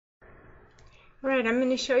Alright, I'm going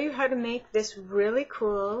to show you how to make this really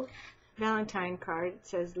cool Valentine card. It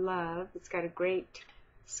says love. It's got a great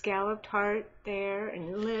scalloped heart there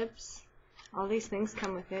and lips. All these things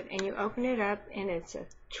come with it. And you open it up and it's a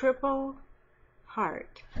triple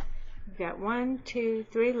heart. You've got 1, 2,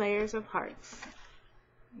 3 layers of hearts.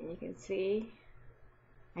 And you can see.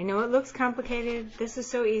 I know it looks complicated. This is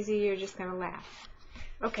so easy you're just going to laugh.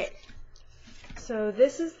 Okay, so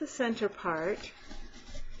this is the center part.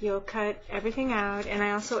 You'll cut everything out, and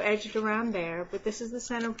I also edged around there, but this is the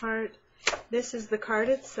center part. This is the card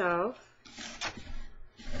itself,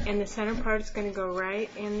 and the center part is going to go right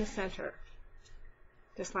in the center,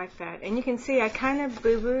 just like that. And you can see I kind of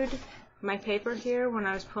boo-booed my paper here when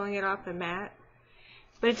I was pulling it off the mat,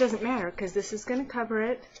 but it doesn't matter because this is going to cover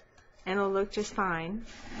it, and it'll look just fine.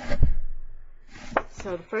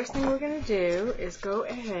 So the first thing we're going to do is go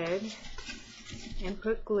ahead and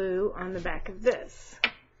put glue on the back of this.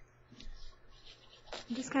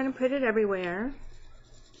 Just kind of put it everywhere.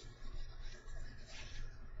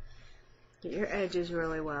 Get your edges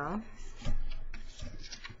really well.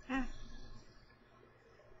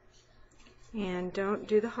 And don't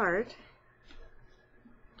do the heart.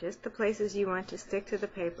 Just the places you want to stick to the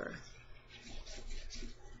paper.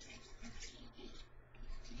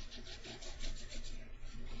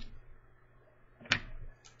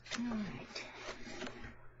 Alright.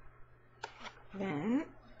 Then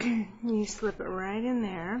you slip it right in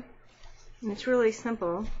there, and it's really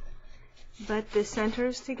simple, but the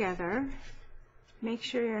centers together. Make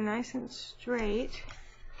sure you're nice and straight,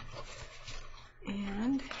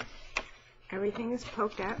 and everything is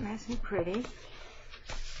poked out nice and pretty.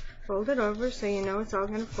 Fold it over so you know it's all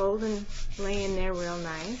going to fold and lay in there real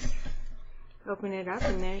nice. Open it up,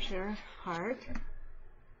 and there's your heart.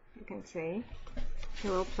 You can see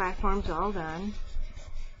your little platform's all done.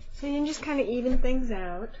 So you can just kind of even things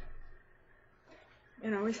out.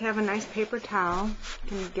 And always have a nice paper towel. You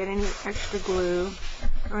can get any extra glue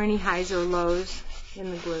or any highs or lows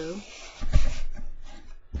in the glue.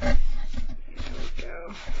 There we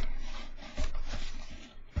go.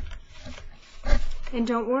 And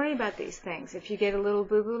don't worry about these things. If you get a little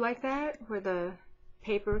boo-boo like that, where the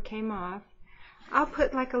paper came off, I'll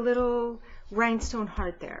put like a little rhinestone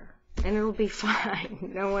heart there. And it'll be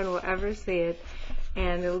fine. No one will ever see it.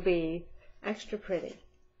 And it'll be extra pretty.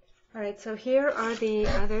 Alright, so here are the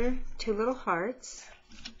other 2 little hearts.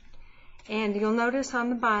 And you'll notice on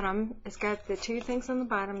the bottom, it's got the 2 things on the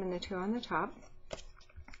bottom and the 2 on the top.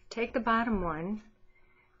 Take the bottom one,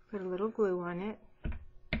 put a little glue on it,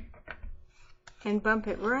 and bump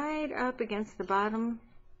it right up against the bottom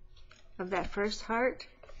of that first heart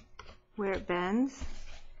where it bends.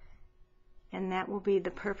 And that will be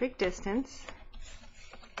the perfect distance.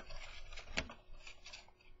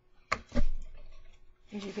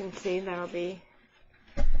 As you can see, that'll be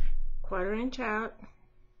 1/4 inch out.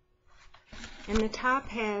 And the top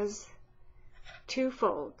has 2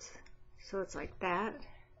 folds. So it's like that.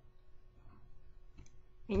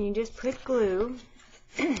 And you just put glue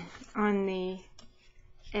on the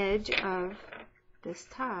edge of this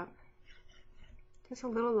top. Just a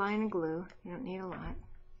little line of glue. You don't need a lot.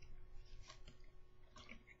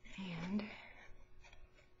 And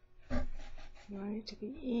you want it to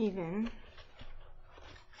be even.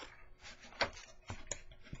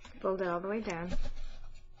 Fold it all the way down,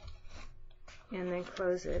 and then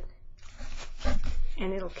close it,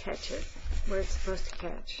 and it'll catch it where it's supposed to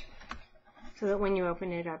catch, so that when you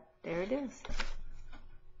open it up, there it is.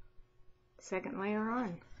 Second layer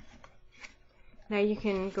on. Now you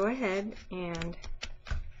can go ahead and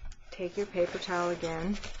take your paper towel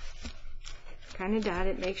again, kind of dot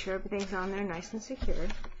it, make sure everything's on there nice and secure.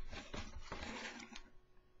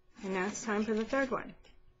 And now it's time for the third one.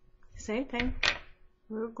 Same thing.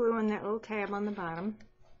 A little glue on that little tab on the bottom.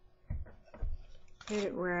 Get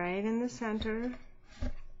it right in the center.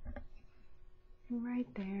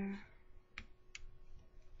 Right there.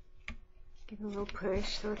 Give it a little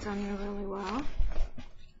push so it's on there really well.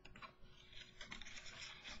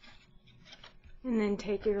 And then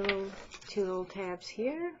take your 2 little tabs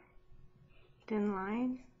here. Thin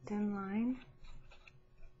line, thin line.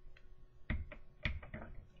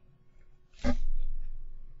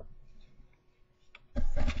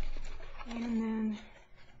 And then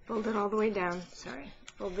fold it all the way down. Sorry,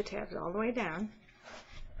 fold the tabs all the way down.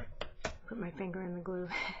 Put my finger in the glue.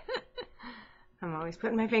 I'm always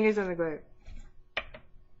putting my fingers in the glue.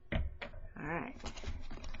 Alright.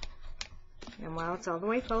 And while it's all the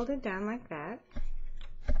way folded down like that,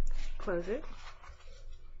 close it.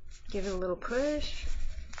 Give it a little push.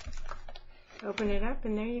 Open it up,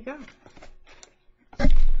 and there you go.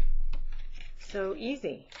 So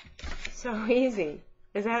easy. So easy.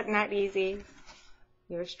 Is that not easy?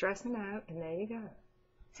 You're stressing out, and there you go.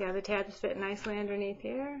 See how the tabs fit nicely underneath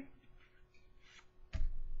here?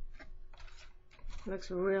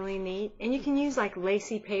 Looks really neat. And you can use like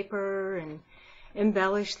lacy paper and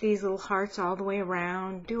embellish these little hearts all the way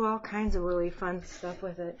around. Do all kinds of really fun stuff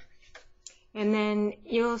with it. And then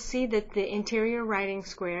you'll see that the interior writing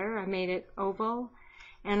square, I made it oval,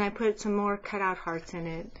 and I put some more cutout hearts in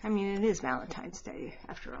it. I mean, it is Valentine's Day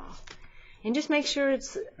after all. And just make sure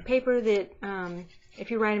it's paper that if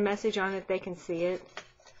you write a message on it, they can see it.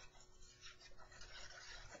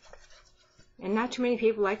 And not too many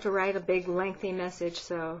people like to write a big lengthy message,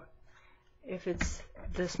 so if it's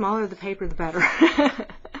the smaller the paper, the better.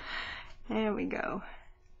 There we go.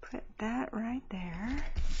 Put that right there.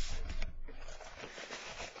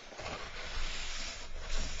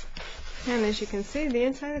 And as you can see, the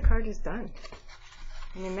inside of the card is done.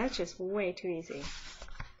 I mean, that's just way too easy.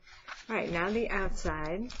 Alright, now the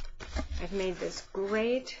outside. I've made this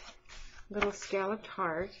great little scalloped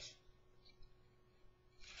heart.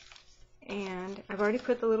 And I've already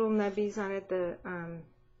put the little nubbies on it, the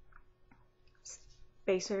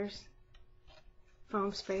spacers,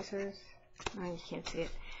 foam spacers. Oh, you can't see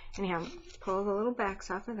it. Anyhow, pull the little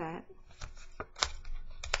backs off of that.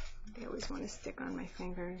 They always want to stick on my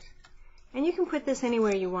fingers. And you can put this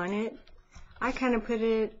anywhere you want it. I kind of put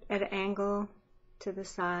it at an angle to the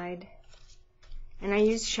side. And I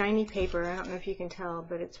used shiny paper. I don't know if you can tell,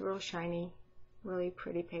 but it's real shiny, really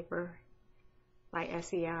pretty paper by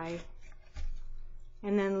SEI.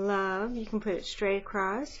 And then love, you can put it straight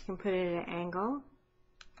across. You can put it at an angle.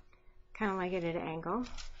 Kind of like it at an angle.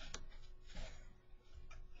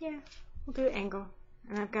 Yeah, we'll do an angle.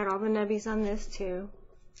 And I've got all the nubbies on this too.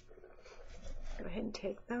 Go ahead and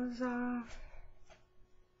take those off.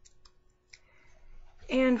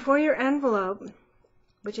 And for your envelope,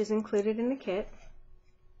 which is included in the kit,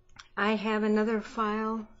 I have another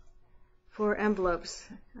file for envelopes.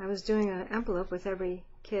 I was doing an envelope with every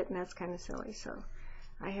kit, and that's kind of silly, so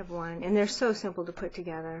I have one. And they're so simple to put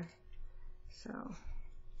together. So,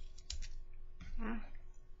 yeah.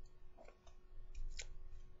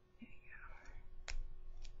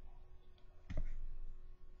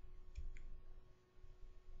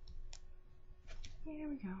 There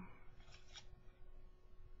we go.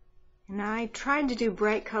 And I tried to do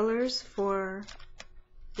bright colors for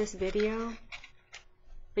this video,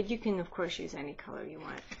 but you can of course use any color you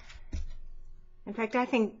want. In fact, I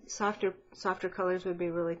think softer colors would be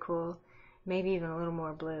really cool, maybe even a little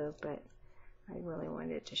more blue, but I really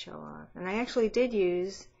wanted it to show off. And I actually did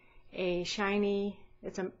use a shiny,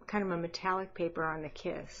 it's a kind of a metallic paper on the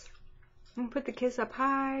kiss. You can put the kiss up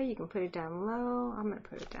high, you can put it down low. I'm going to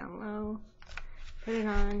put it down low. Put it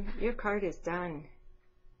on. Your card is done.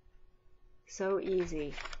 So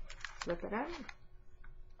easy. Flip it up.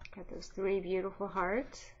 Got those 3 beautiful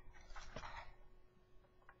hearts.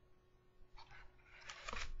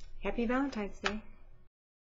 Happy Valentine's Day.